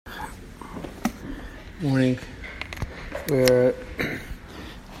Morning. We're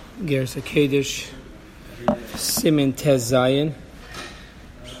Gersa Kodesh Siman Tez Zayin,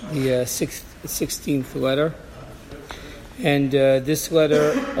 the 16th letter, and this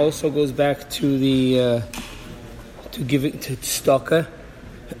letter also goes back to the to giving to tzedakah.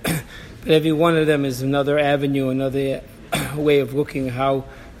 But every one of them is another avenue, another way of looking at how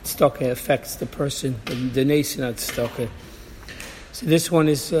tzedakah affects the person, the nation of tzedakah. So this one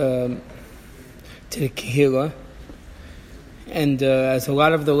is to the Kehillah, and as a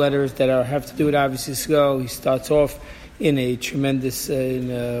lot of the letters that have to do with obviously slow, he starts off in a tremendous in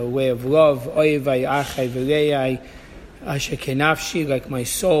a way of love, Oyevai achai v'rei asher kenafshi, like my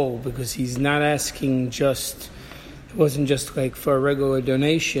soul, because he's not asking just, it wasn't just like for a regular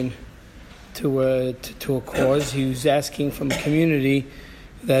donation to a cause. He was asking from a community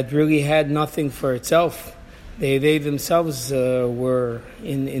that really had nothing for itself. They themselves were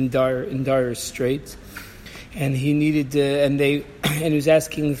in dire straits, and he needed and he was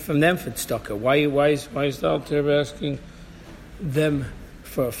asking from them for tzedakah. Why is the Alter asking them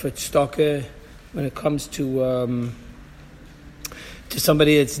for tzedakah when it comes to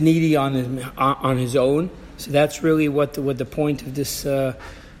somebody that's needy on his own? So that's really what the point of this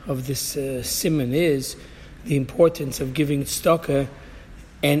siman is, the importance of giving tzedakah.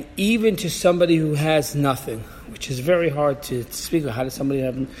 And even to somebody who has nothing, which is very hard to speak of. How does somebody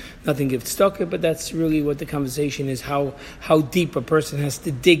have nothing give tzedakah? But that's really what the conversation is, how deep a person has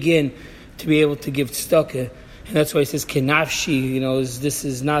to dig in to be able to give tzedakah. And that's why he says, kenafshi, this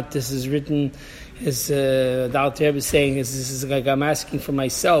is written, as the Alter Rebbe is saying, this is like I'm asking for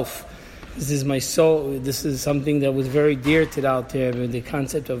myself. This is my soul. This is something that was very dear to the Alter Rebbe, the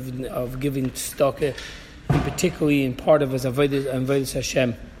concept of giving tzedakah, and particularly in part of his avodas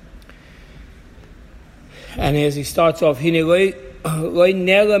Hashem. And as he starts off, it's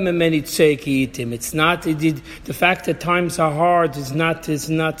not the fact that times are hard is not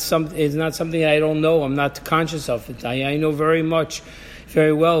something I don't know. I'm not conscious of it. I know very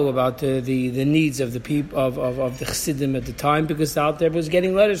well about the needs of the people of the Chassidim at the time, because out there was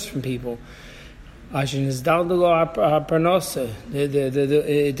getting letters from people. They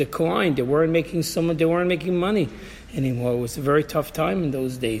declined. They weren't making money anymore. It was a very tough time in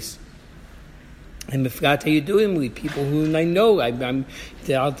those days. And Mifgat, how you doing with people who I know? I'm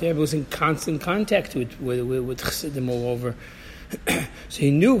out there. Was in constant contact with Chassidim all over. So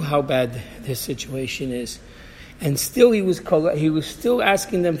he knew how bad their situation is. And still, he was still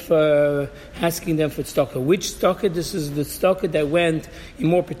asking them for tzedakah. Which tzedakah? This is the tzedakah that went. And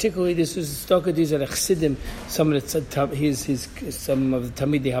more particularly, this is the tzedakah. These are the chassidim. Some of the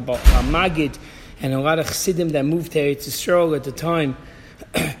Talmidei HaMagid, and a lot of chassidim that moved to Eretz Yisrael at the time,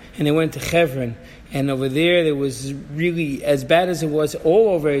 and they went to Hebron. And over there was really, as bad as it was all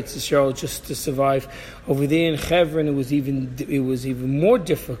over Eretz Yisrael just to survive. Over there in Hebron, it was even more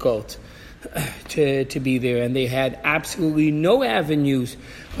difficult to be there, and they had absolutely no avenues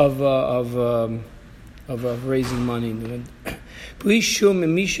of raising money. The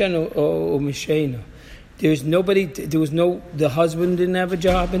husband didn't have a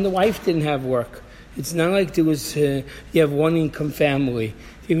job and the wife didn't have work. It's not like there was you have one income family.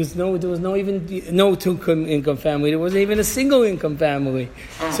 There was no two income family. There wasn't even a single income family.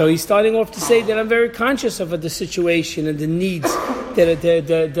 So he's starting off to say that I'm very conscious of the situation and the needs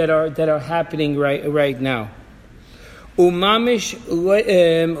that are happening right now. Umamish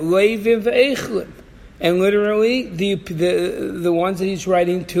leivim ve'echlim, and literally the ones that he's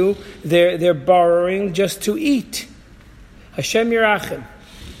writing to, they're borrowing just to eat. Hashem Yirachem,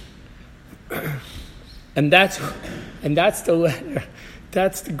 and that's the letter.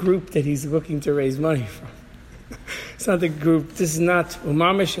 That's the group that he's looking to raise money from. It's not the group. This is not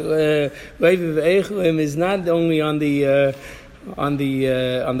Umamish leivim ve'echlim is not only on the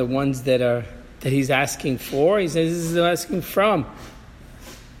ones that he's asking for. He says this is asking from.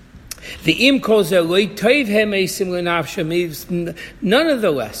 The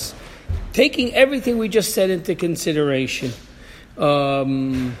nonetheless, taking everything we just said into consideration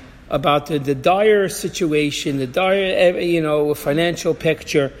about the dire situation, the dire financial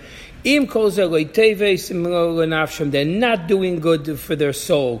picture. They're not doing good for their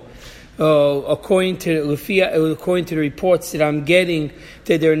soul. According to the reports that I'm getting,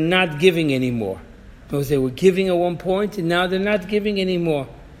 that they're not giving anymore. Because they were giving at one point, and now they're not giving anymore.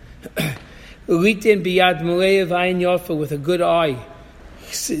 With a good eye.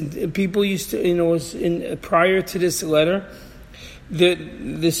 People used to, prior to this letter,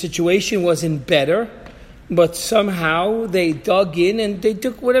 the situation wasn't better, but somehow they dug in and they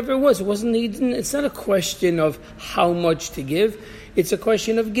took whatever it was. It's not a question of how much to give. It's a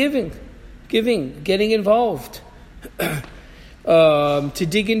question of giving. getting involved, to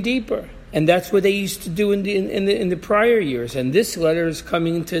dig in deeper. And that's what they used to do in the prior years. And this letter is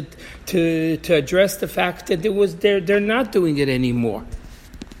coming to address the fact that they're not doing it anymore.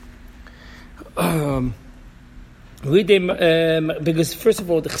 Because first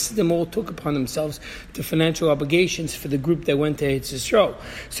of all, the Chassidim all took upon themselves the financial obligations for the group that went to Eretz Yisrael.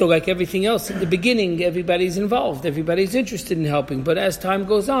 So, like everything else, in the beginning, everybody's involved, everybody's interested in helping. But as time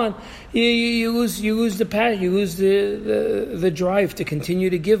goes on, you lose the passion, you lose the drive to continue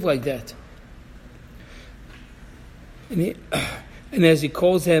to give like that. And as he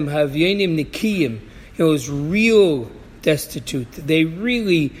calls them, Havyenim Nikiyim, it was real destitute.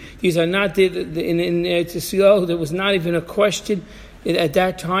 These are not, in Eretz Yisrael, there was not even a question. At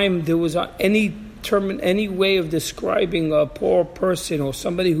that time, there was any way of describing a poor person or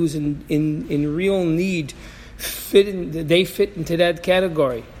somebody who's in real need. They fit into that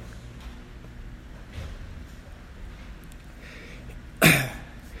category.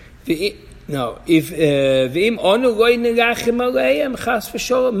 No, if v'im onu lo nirachim aleim chas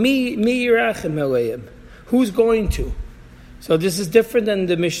v'sholom, mi yirachim aleim. Who's going to? So this is different than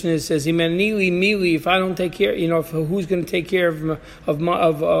the Mishnah says. Imanili, if I don't take care, who's going to take care of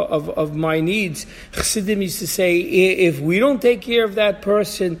my needs? Chassidim used to say, if we don't take care of that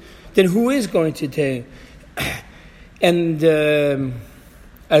person, then who is going to take? And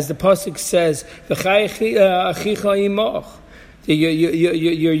as the pasuk says,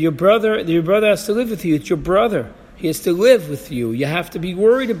 your brother has to live with you. It's your brother. He has to live with you. You have to be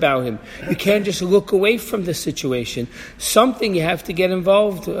worried about him. You can't just look away from the situation. Something you have to get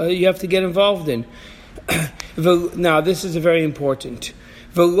involved. You have to get involved in. Now, this is very important.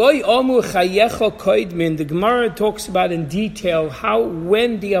 The Gemara talks about in detail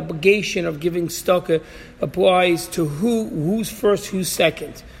when the obligation of giving tzedakah applies to who's first, who's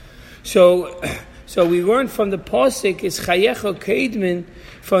second. So we learned from the pasuk is chayecha kedmin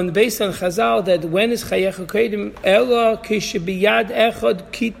from the Beis on Chazal that when is chayecha kedmin ela kishbiyad echad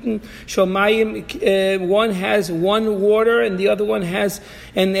kitten shomayim, one has one water and the other one has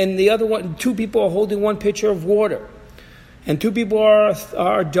and the other one, two people are holding one pitcher of water. And two people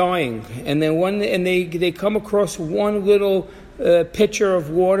are dying, and then they come across one little pitcher of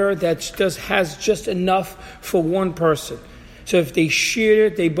water that has just enough for one person. So if they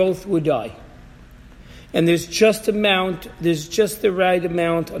shared it, they both would die. And there's just the right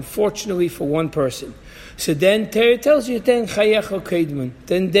amount, unfortunately, for one person. So then Torah tells you then chayecha kedman.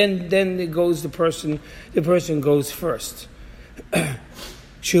 Then it goes the person goes first.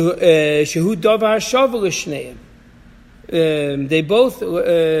 Shehu davar shavu l'shneim. They both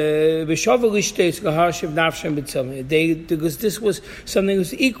because this was something that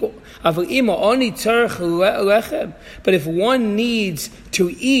was equal. But if one needs to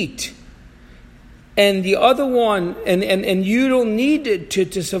eat, and the other one, and you don't need it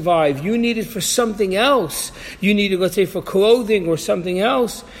to survive, you need it for something else. You need it, let's say, for clothing or something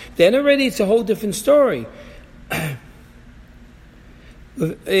else. Then already it's a whole different story.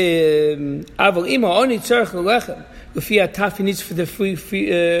 He needs for the food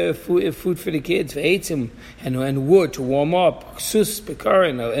for the kids, and wood to warm up,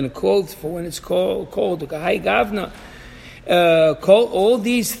 and clothes for when it's cold. All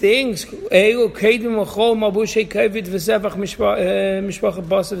these things.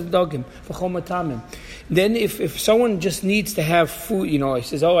 Then if someone just needs to have food, he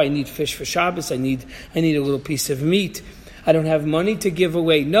says, I need fish for Shabbos, I need a little piece of meat, I don't have money to give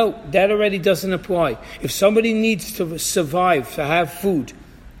away. No, that already doesn't apply. If somebody needs to survive, to have food,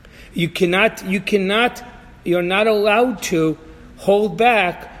 you're not allowed to hold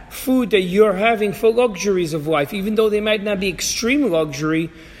back food that you're having for luxuries of life, even though they might not be extreme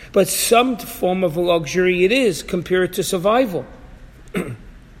luxury, but some form of luxury it is compared to survival.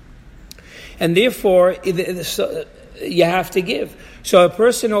 And therefore, you have to give. So a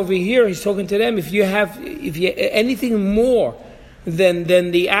person over here, he's talking to them, if you anything more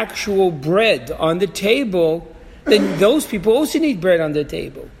than the actual bread on the table, then those people also need bread on the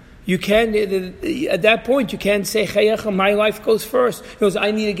table. You can't, at that point, you can't say, Chayecha, my life goes first. Because I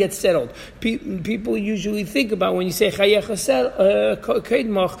need to get settled. People usually think about when you say Chayecha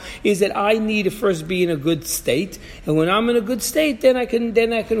Kedmach, is that I need to first be in a good state. And when I'm in a good state, then I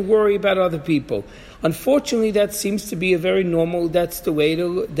can worry about other people. Unfortunately, that seems to be a very normal, that's the way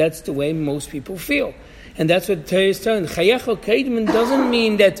most people feel. And that's what Torah is telling. Chayecha Kedman doesn't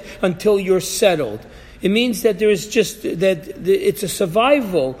mean that until you're settled. It means that it's a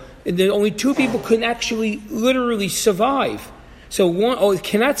survival. And that only two people can actually literally survive. So one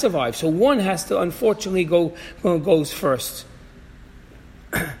cannot survive. So one has to unfortunately goes first.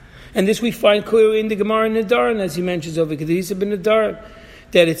 And this we find clearly in the Gemara in Nadarim, as he mentions over Kedisa ben Nadarim,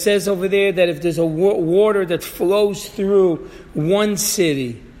 that it says over there that if there's a water that flows through one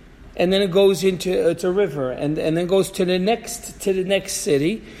city, and then it goes into it's a river, and then goes to the next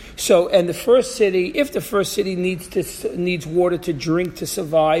city. So, and the first city, if the first city needs water to drink to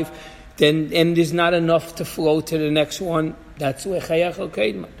survive, then and there's not enough to flow to the next one, that's where Chayach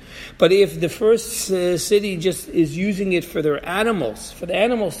Kedman. But if the first city just is using it for their animals, for the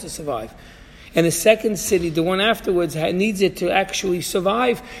animals to survive, and the second city, the one afterwards, needs it to actually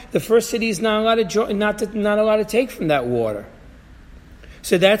survive, the first city is not allowed to take from that water.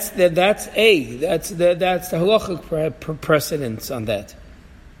 So that's the halachic precedence on that.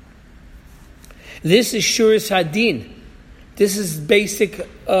 This is shuris hadin. This is basic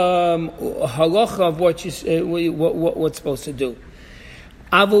halacha of what's supposed to do.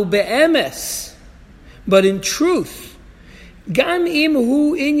 Avu be'emes, but in truth, gam im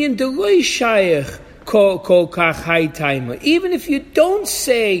hu inyan deloi shayach kol kach hay taima. Even if you don't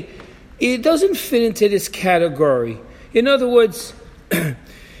say it doesn't fit into this category. In other words,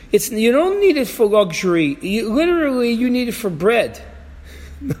 you don't need it for luxury. You need it for bread.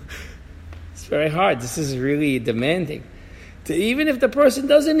 It's very hard. This is really demanding. Even if the person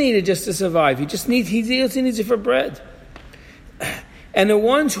doesn't need it just to survive, he also needs it for bread. And the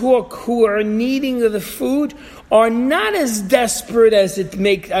ones who are needing the food are not as desperate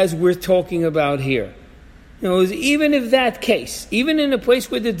as we're talking about here. Even if that case, even in a place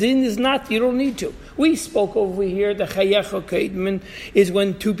where the din is not, you don't need to. We spoke over here, the Chayach HaKedman is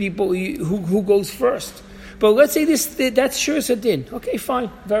when two people, who goes first. But let's say that's sure a din. Okay, fine,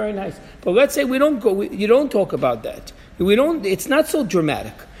 very nice. But let's say you don't talk about that. It's not so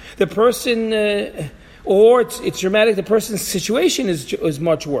dramatic. The person, or it's dramatic, the person's situation is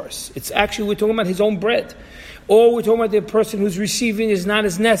much worse. It's actually, we're talking about his own bread. Or we're talking about the person who's receiving is not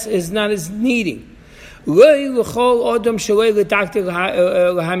as needing. It's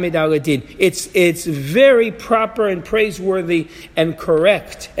very proper and praiseworthy and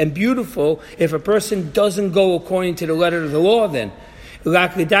correct and beautiful if a person doesn't go according to the letter of the law. Then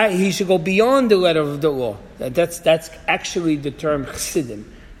he should go beyond the letter of the law. That's actually the term chassidim.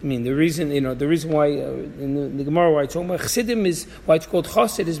 I mean, the reason why in the Gemara why it's talking about chassidim is why it's called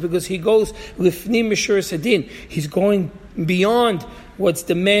chassid is because he goes lifnim mishuras hadin. He's going beyond what's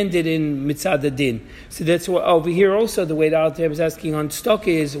demanded in mitzad hadin. So that's why over here also the way the Alter Rebbe is asking on tzedakah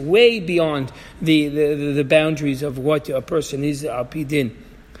is way beyond the boundaries of what a person is al pi din.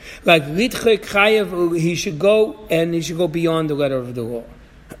 Like litchek chayav, he should go beyond the letter of the law.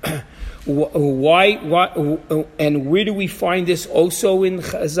 Why? And where do we find this also in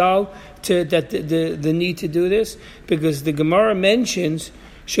Chazal? The need to do this, because the Gemara mentions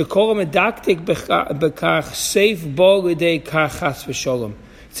shekol medaktik bekach seif bo lidei kach chas v'sholom.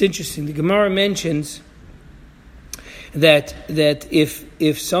 It's interesting. The Gemara mentions that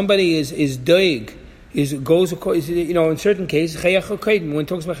if somebody is doig, goes in certain cases chayach hakayim, when it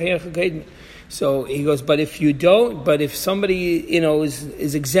talks about chayach hakayim. So he goes, but if somebody,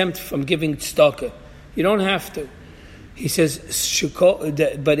 is exempt from giving tzedakah, you don't have to. He says,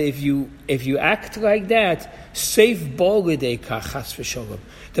 but if you act like that, safe bolidei kachas v'sholom.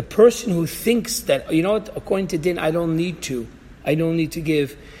 The person who thinks that, according to din, I don't need to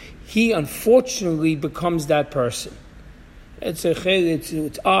give, he unfortunately becomes that person. It's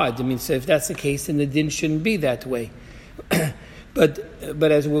odd. I mean, so if that's the case, then the din shouldn't be that way. But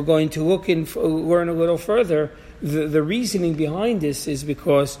as we're going to learn a little further, the reasoning behind this is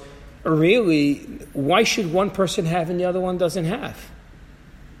because really, why should one person have and the other one doesn't have?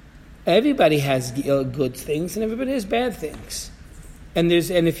 Everybody has good things and everybody has bad things. And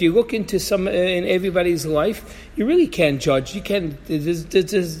if you look into some in everybody's life, you really can't judge. You can. There's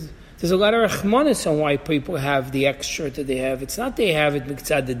a lot of rachmanis on why people have the extra that they have. It's not they have it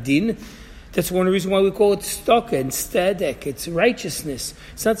mitzad the din. That's one reason why we call it tzedakah and tzedek. It's righteousness.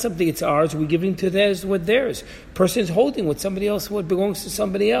 It's not something it's ours. We're giving to theirs what theirs. Person's holding what belongs to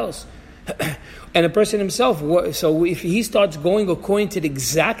somebody else. And a person himself, so if he starts going according to the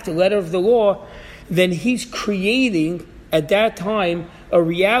exact letter of the law, then he's creating at that time a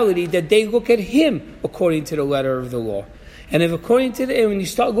reality that they look at him according to the letter of the law. And if when you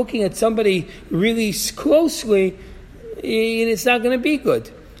start looking at somebody really closely, it's not going to be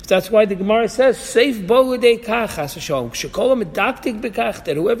good. That's why the Gemara says, "Safe bolidei kachas v'sholom." Shekolam medaktik bekach,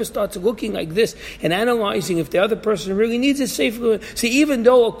 that whoever starts looking like this and analyzing if the other person really needs a safe. See, even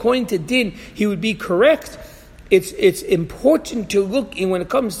though according to din he would be correct, it's important to look when it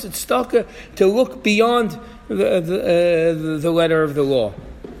comes to tzedakah to look beyond the letter of the law.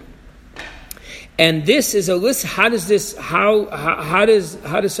 And this is a list. How does this? How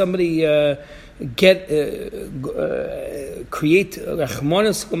does somebody create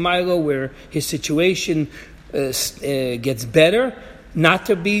rachmanas l'maylo where his situation gets better? Not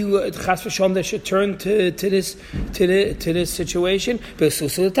to be chas v'shalom that should turn to this situation.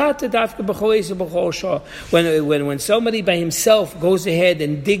 When somebody by himself goes ahead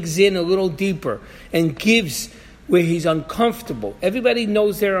and digs in a little deeper and gives where he's uncomfortable. Everybody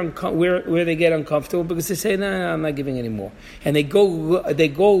knows where they get uncomfortable because they say, "No, I'm not giving anymore," and they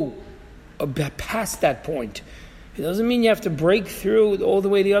go past that point. It doesn't mean you have to break through all the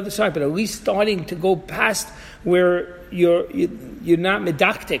way to the other side, but at least starting to go past where you're not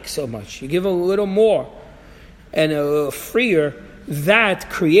medactic so much. You give a little more and a little freer. That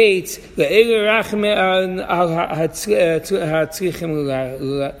creates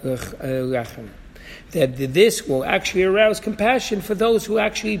that this will actually arouse compassion for those who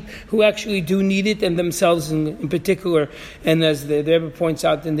actually do need it, and themselves in particular. And as the Rebbe points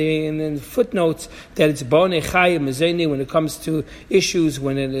out in the footnotes, that it's bonei chayim mezeni when it comes to issues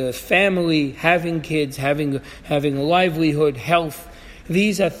when a family, having kids, having a livelihood, health.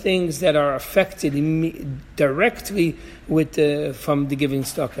 These are things that are affected directly from the giving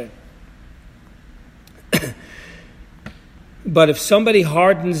tzedakah. But if somebody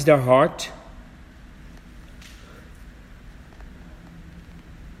hardens their heart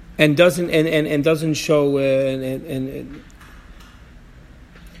and doesn't show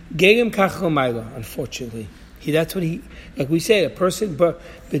Gegem kach l'mayla, unfortunately. That's what he, like we say, a person, the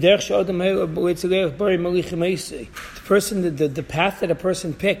person, the path that a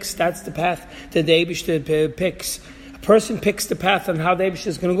person picks, that's the path that the Eibishter picks. A person picks the path on how the Eibishter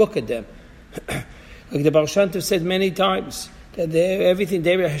is going to look at them. Like the Baal Shem Tov said many times, that everything,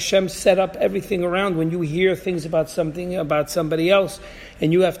 Hashem set up everything around when you hear things about somebody else,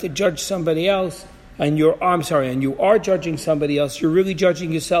 and you have to judge somebody else, and you are judging somebody else, you're really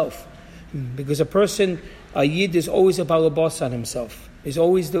judging yourself. Because a Yid is always a balabas on himself. He's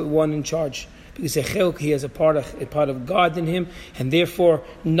always the one in charge. Because he has a part of God in him, and therefore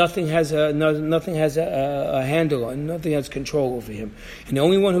nothing has a handle on, nothing has control over him. And the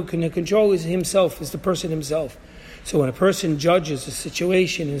only one who can control is himself, is the person himself. So when a person judges a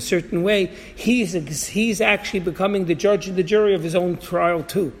situation in a certain way, he's actually becoming the judge and the jury of his own trial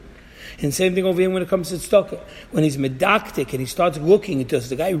too. And same thing over here when it comes to tzedakah. When he's medactic and he starts looking, does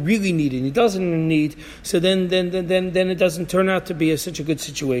the guy really need it? And he doesn't need, so then it doesn't turn out to be such a good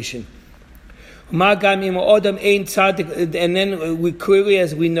situation. And then we clearly,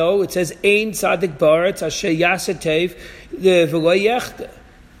 as we know, it says Ein Tzadik Ba'aretz Asher Yasatev V'lo Yechte.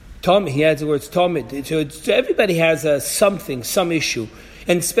 He adds the words Tomid. So everybody has some issue,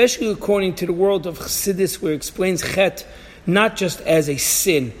 and especially according to the world of Chassidus, where it explains Chet not just as a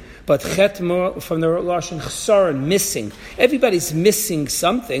sin, but Chet more from the Lashon Chesaron, missing. Everybody's missing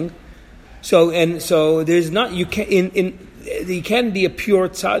something. So there's not, you can be a pure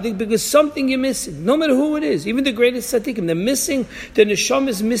tzaddik because something you're missing, no matter who it is. Even the greatest tzaddikim, the neshama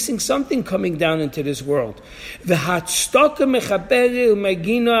is missing something coming down into this world. And that's what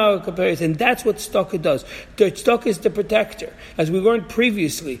tzedakah does. Tzedakah is the protector. As we learned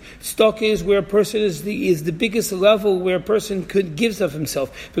previously, tzedakah is where a person is the biggest level where a person could give of himself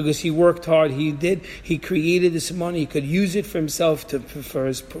because he worked hard. He created this money. He could use it for himself for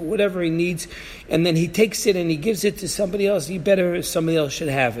his whatever he needs, and then he takes it and he gives it to somebody else. Somebody else should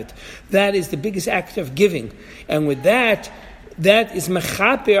have it. That is the biggest act of giving, and with that is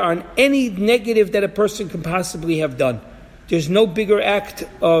mechaper on any negative that a person can possibly have done. There's no bigger act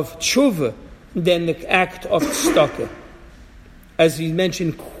of tshuva than the act of tzedakah, as he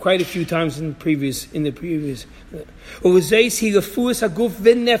mentioned quite a few times in the previous.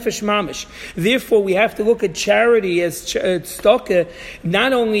 Therefore, we have to look at charity as tzedakah,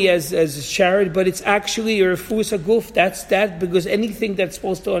 not only as charity, but it's actually a refuas haguf. That's that, because anything that's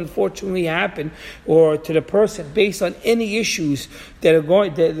supposed to unfortunately happen or to the person based on any issues that are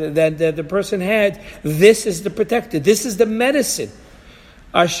going that the person had, this is the protector. This is the medicine.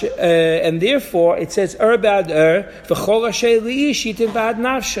 And therefore it says when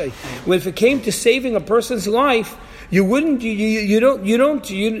if it came to saving a person's life, you don't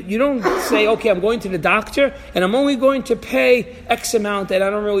say, okay, I'm going to the doctor and I'm only going to pay X amount and I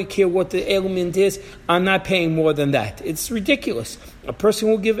don't really care what the ailment is, I'm not paying more than that. It's ridiculous. A person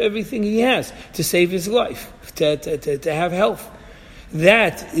will give everything he has to save his life, to have health.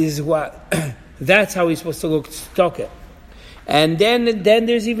 That's how he's supposed to look at tzedakah. And then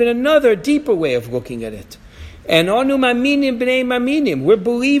there's even another deeper way of looking at it. And anu maminim b'nei maminim. We're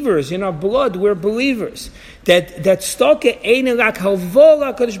believers in our blood. We're believers. That stoka ein rak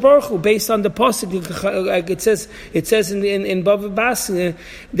halvola Kadosh Baruch Hu, based on the pasuk, like it says in Bava Basra,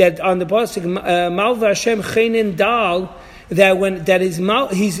 that on the pasuk Malva Hashem Chenin Dal,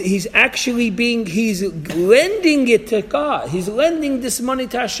 he's actually he's lending it to God. He's lending this money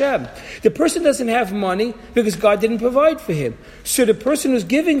to Hashem. The person doesn't have money because God didn't provide for him. So the person who's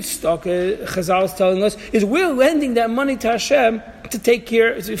giving stock, Chazal is telling us, is we're lending that money to Hashem to take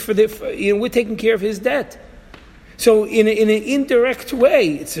care we're taking care of his debt. So in an indirect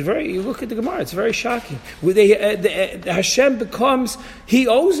way, you look at the Gemara, it's very shocking. Hashem becomes, he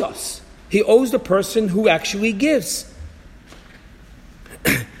owes us. He owes the person who actually gives.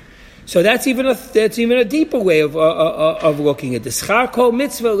 So that's even a deeper way of looking at this. And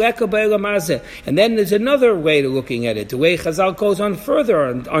then there's another way of looking at it. The way Chazal goes on further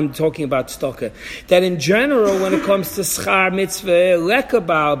on talking about tzedakah, that in general, when it comes to schar mitzvah leka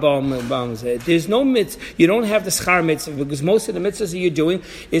ba'al, there's no mitzvah. You don't have the schar mitzvah because most of the mitzvahs that you're doing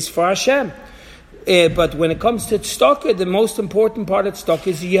is for Hashem. But when it comes to tzedakah, the most important part of tzedakah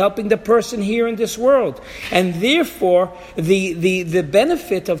is you're helping the person here in this world. And therefore, the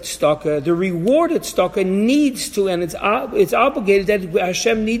benefit of tzedakah, the reward of tzedakah needs to, and it's obligated that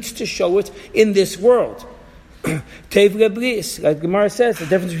Hashem needs to show it in this world. Tev lebris, like Gemara says, the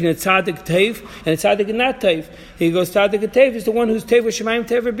difference between a tzaddik tev and a tzaddik not tev. He goes, tzaddik tev is the one who's tev shemayim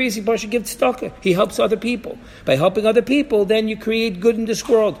tev lebris. He should give tzedakah. He helps other people. By helping other people, then you create good in this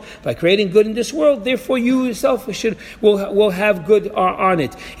world. By creating good in this world, therefore you yourself will have good on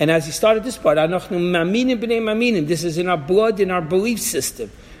it. And as he started this part, anachnu maminim b'nei maminim. This is in our blood, in our belief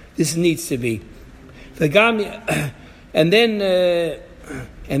system. This needs to be.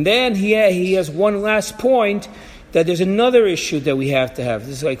 And then he has one last point, that there's another issue that we have to have.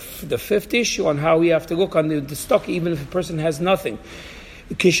 This is like the fifth issue on how we have to look on the stock, even if a person has nothing.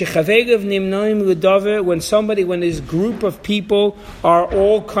 When this group of people are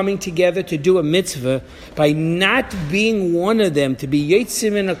all coming together to do a mitzvah, by not being one of them, to be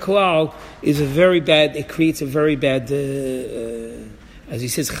yetzim in a klal, it creates a very bad, as he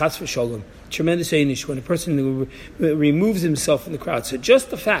says, chas v'sholem. Tremendous einish when a person removes himself from the crowd. So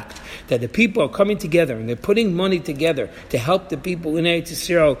just the fact that the people are coming together and they're putting money together to help the people in Eretz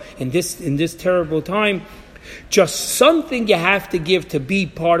Yisrael in this terrible time, just something you have to give to be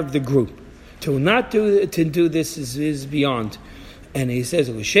part of the group. To not do this is beyond. And he says,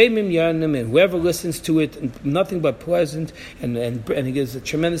 and whoever listens to it, nothing but pleasant, and he gives a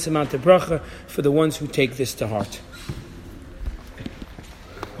tremendous amount of bracha for the ones who take this to heart.